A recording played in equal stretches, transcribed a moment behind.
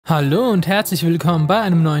Hallo und herzlich willkommen bei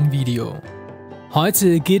einem neuen Video.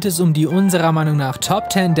 Heute geht es um die unserer Meinung nach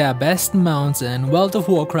Top 10 der besten Mounts in World of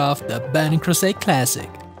Warcraft The TBC Classic.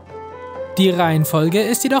 Die Reihenfolge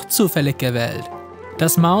ist jedoch zufällig gewählt.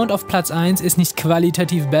 Das Mount auf Platz 1 ist nicht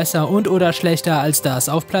qualitativ besser und oder schlechter als das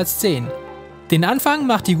auf Platz 10. Den Anfang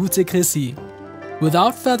macht die gute KRISSY.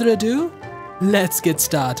 Without further ado, let's get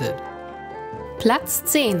started. Platz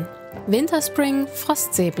 10. Winterspring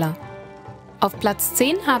Frostsäbler. Auf Platz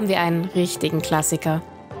 10 haben wir einen richtigen Klassiker.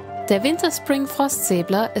 Der Winterspring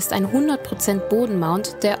Frostsäbler ist ein 100%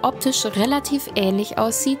 Bodenmount, der optisch relativ ähnlich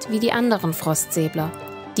aussieht wie die anderen Frostsäbler,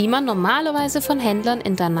 die man normalerweise von Händlern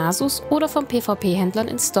in Darnassus oder von PvP-Händlern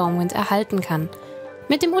in Stormwind erhalten kann.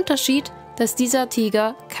 Mit dem Unterschied, dass dieser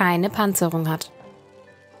Tiger keine Panzerung hat.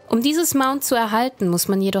 Um dieses Mount zu erhalten, muss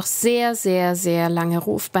man jedoch sehr lange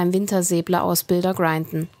Ruf beim Wintersäbler-Ausbilder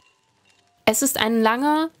grinden. Es ist ein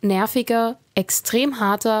langer, nerviger, extrem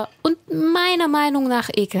harter und meiner Meinung nach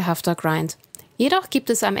ekelhafter Grind. Jedoch gibt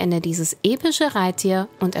es am Ende dieses epische Reittier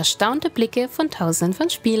und erstaunte Blicke von Tausenden von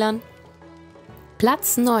Spielern.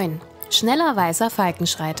 Platz 9. Schneller weißer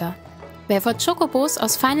Falkenschreiter. Wer von Chocobos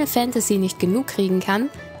aus Final Fantasy nicht genug kriegen kann,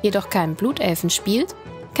 jedoch keinen Blutelfen spielt,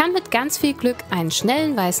 kann mit ganz viel Glück einen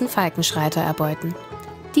schnellen weißen Falkenschreiter erbeuten.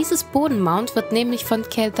 Dieses Bodenmount wird nämlich von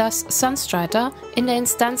Kelthas Sunstrider in der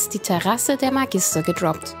Instanz die Terrasse der Magister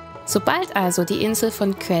gedroppt. Sobald also die Insel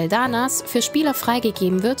von Quel'Danas für Spieler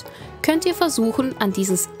freigegeben wird, könnt ihr versuchen, an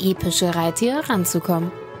dieses epische Reittier ranzukommen.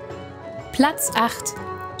 Platz 8.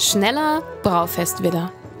 Schneller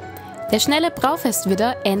Braufestwidder. Der schnelle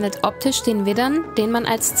Braufestwidder ähnelt optisch den Widdern, den man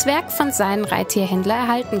als Zwerg von seinen Reittierhändler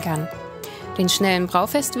erhalten kann. Den schnellen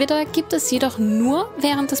Braufestwidder gibt es jedoch nur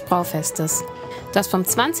während des Braufestes, das vom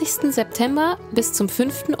 20. September bis zum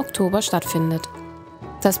 5. Oktober stattfindet.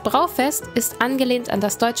 Das Braufest ist angelehnt an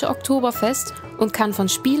das deutsche Oktoberfest und kann von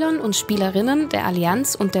Spielern und Spielerinnen der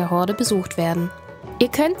Allianz und der Horde besucht werden. Ihr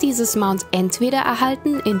könnt dieses Mount entweder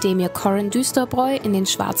erhalten, indem ihr Corrin Düsterbräu in den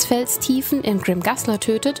Schwarzfelstiefen in Grimgastler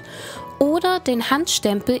tötet, oder den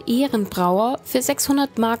Handstempel Ehrenbrauer für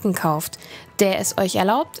 600 Marken kauft, der es euch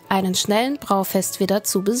erlaubt, einen schnellen Braufestwidder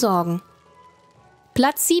zu besorgen.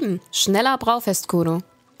 Platz 7. Schneller Braufestkodo.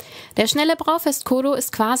 Der schnelle Braufestkodo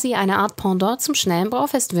ist quasi eine Art Pendant zum schnellen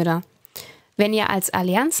Braufestwidder. Wenn ihr als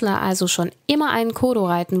Allianzler also schon immer einen Kodo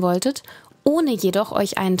reiten wolltet, ohne jedoch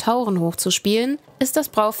euch einen Tauren hochzuspielen, ist das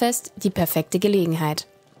Braufest die perfekte Gelegenheit.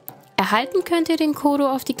 Erhalten könnt ihr den Kodo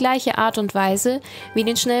auf die gleiche Art und Weise wie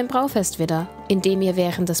den schnellen Braufestwidder, indem ihr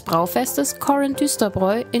während des Braufestes Corrin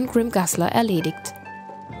Düsterbräu in Grimgastler erledigt.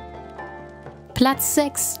 Platz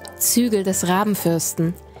 6. Zügel des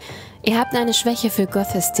Rabenfürsten. Ihr habt eine Schwäche für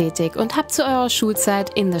Goth-Ästhetik und habt zu eurer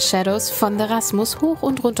Schulzeit In the Shadows von The Rasmus hoch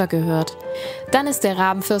und runter gehört. Dann ist der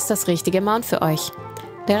Rabenfürst das richtige Mount für euch.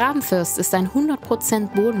 Der Rabenfürst ist ein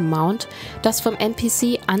 100% Bodenmount, das vom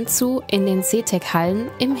NPC Anzu in den Setek-Hallen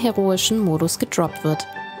im heroischen Modus gedroppt wird.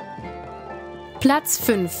 Platz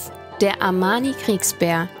 5. Der Amani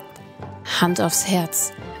Kriegsbär. Hand aufs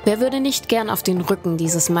Herz. Wer würde nicht gern auf den Rücken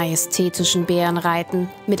dieses majestätischen Bären reiten,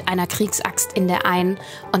 mit einer Kriegsaxt in der einen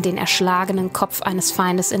und den erschlagenen Kopf eines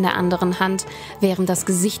Feindes in der anderen Hand, während das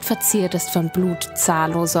Gesicht verziert ist von Blut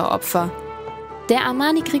zahlloser Opfer? Der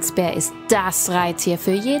Amani Kriegsbär ist das Reittier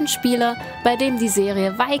für jeden Spieler, bei dem die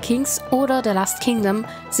Serie Vikings oder The Last Kingdom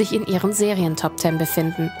sich in ihren Serien-Top 10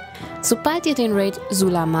 befinden. Sobald ihr den Raid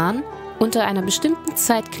Sulaman unter einer bestimmten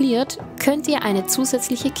Zeit cleart, könnt ihr eine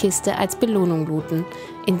zusätzliche Kiste als Belohnung looten,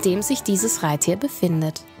 in dem sich dieses Reittier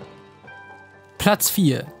befindet. Platz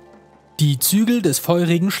 4. Die Zügel des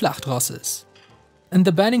feurigen Schlachtrosses. In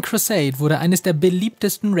The Burning Crusade wurde eines der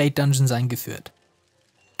beliebtesten Raid-Dungeons eingeführt.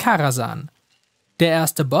 Karasan. Der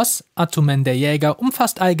erste Boss, Atumen der Jäger,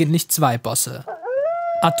 umfasst eigentlich zwei Bosse.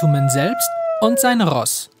 Atumen selbst und sein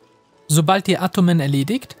Ross. Sobald ihr Atumen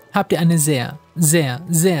erledigt, habt ihr eine sehr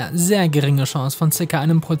geringe Chance von ca.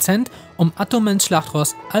 1%, um Atumens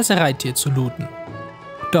Schlachtross als Reittier zu looten.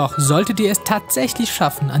 Doch solltet ihr es tatsächlich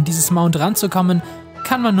schaffen, an dieses Mount ranzukommen,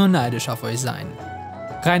 kann man nur neidisch auf euch sein.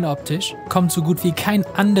 Rein optisch kommt so gut wie kein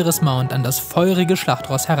anderes Mount an das feurige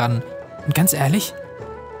Schlachtross heran. Und ganz ehrlich,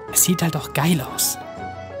 es sieht halt auch geil aus.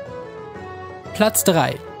 Platz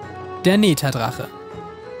 3. Der Netherdrache.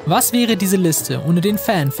 Was wäre diese Liste ohne den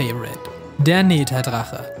Fan-Favorite? Der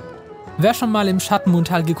Netherdrache. Wer schon mal im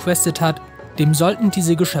Schattenmundtal gequestet hat, dem sollten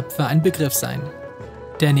diese Geschöpfe ein Begriff sein.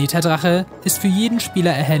 Der Netherdrache ist für jeden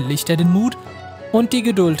Spieler erhältlich, der den Mut und die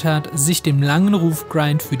Geduld hat, sich dem langen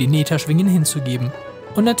Rufgrind für die Netherschwingen hinzugeben.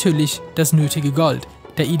 Und natürlich das nötige Gold,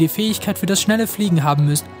 da ihr die Fähigkeit für das schnelle Fliegen haben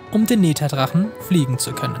müsst, um den Netherdrachen fliegen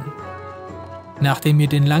zu können. Nachdem ihr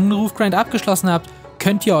den langen Rufgrind abgeschlossen habt,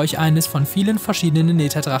 könnt ihr euch eines von vielen verschiedenen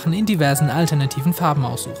Netherdrachen in diversen alternativen Farben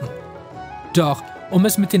aussuchen. Doch, um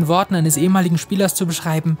es mit den Worten eines ehemaligen Spielers zu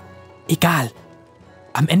beschreiben, egal.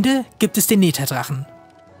 Am Ende gibt es den Netherdrachen.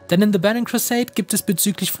 Denn in The Burning Crusade gibt es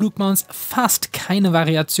bezüglich Flugmounts fast keine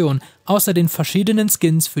Variation, außer den verschiedenen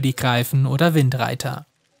Skins für die Greifen oder Windreiter.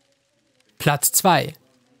 Platz 2.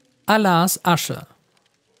 Allahs Asche.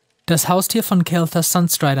 Das Haustier von Kael'thas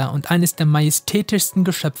Sunstrider und eines der majestätischsten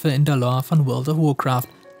Geschöpfe in der Lore von World of Warcraft,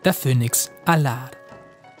 der Phönix Allah.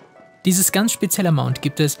 Dieses ganz spezielle Mount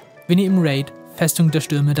gibt es, wenn ihr im Raid Festung der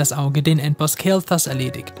Stürme das Auge den Endboss Kael'thas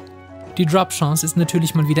erledigt. Die Drop-Chance ist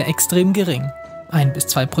natürlich mal wieder extrem gering,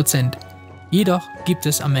 1-2%. Jedoch gibt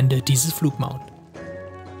es am Ende dieses Flugmount.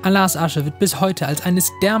 Allahs Asche wird bis heute als eines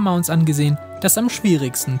der Mounts angesehen, das am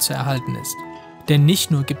schwierigsten zu erhalten ist. Denn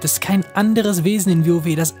nicht nur gibt es kein anderes Wesen in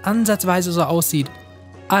WoW, das ansatzweise so aussieht,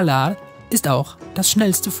 Allah ist auch das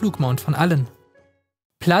schnellste Flugmount von allen.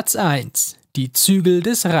 Platz 1. Die Zügel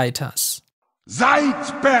des Reiters.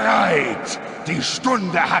 Seid bereit! Die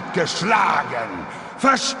Stunde hat geschlagen!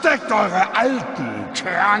 Versteckt eure Alten,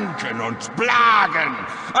 Kranken und Plagen!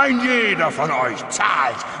 Ein jeder von euch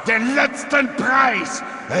zahlt den letzten Preis!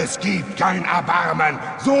 Es gibt kein Erbarmen,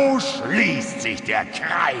 so schließt sich der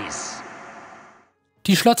Kreis!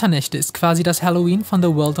 Die Schlotternächte ist quasi das Halloween von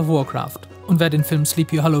The World of Warcraft. Und wer den Film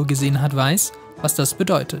Sleepy Hollow gesehen hat, weiß, was das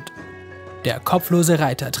bedeutet. Der kopflose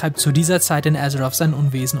Reiter treibt zu dieser Zeit in Azeroth sein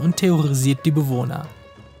Unwesen und terrorisiert die Bewohner.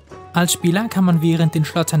 Als Spieler kann man während den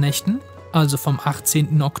Schlotternächten, also vom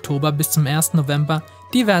 18. Oktober bis zum 1. November,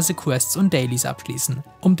 diverse Quests und Dailies abschließen,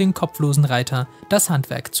 um den kopflosen Reiter das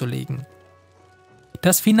Handwerk zu legen.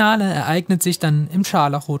 Das Finale ereignet sich dann im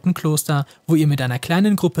scharlachroten Kloster, wo ihr mit einer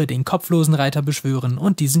kleinen Gruppe den kopflosen Reiter beschwören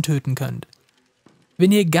und diesen töten könnt.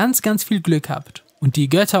 Wenn ihr ganz viel Glück habt und die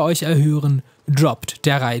Götter euch erhören, droppt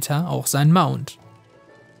der Reiter auch sein Mount.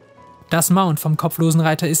 Das Mount vom kopflosen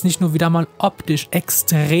Reiter ist nicht nur wieder mal optisch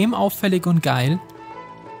extrem auffällig und geil,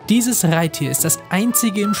 dieses Reittier ist das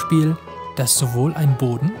einzige im Spiel, das sowohl ein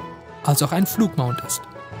Boden- als auch ein Flugmount ist.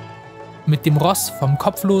 Mit dem Ross vom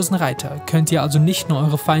kopflosen Reiter könnt ihr also nicht nur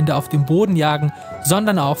eure Feinde auf dem Boden jagen,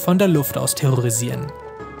 sondern auch von der Luft aus terrorisieren.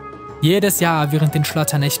 Jedes Jahr während den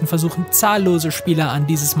Schlotternächten versuchen zahllose Spieler an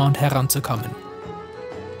dieses Mount heranzukommen.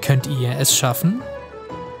 Könnt ihr es schaffen?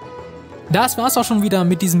 Das war's auch schon wieder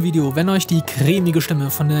mit diesem Video. Wenn euch die cremige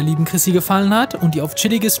Stimme von der lieben KRISSY gefallen hat und ihr auf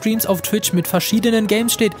chillige Streams auf Twitch mit verschiedenen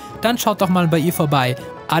Games steht, dann schaut doch mal bei ihr vorbei.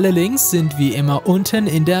 Alle Links sind wie immer unten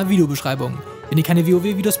in der Videobeschreibung. Wenn ihr keine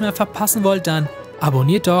WoW-Videos mehr verpassen wollt, dann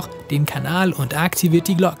abonniert doch den Kanal und aktiviert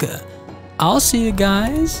die Glocke. I'll see you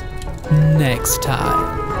guys next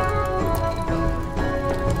time.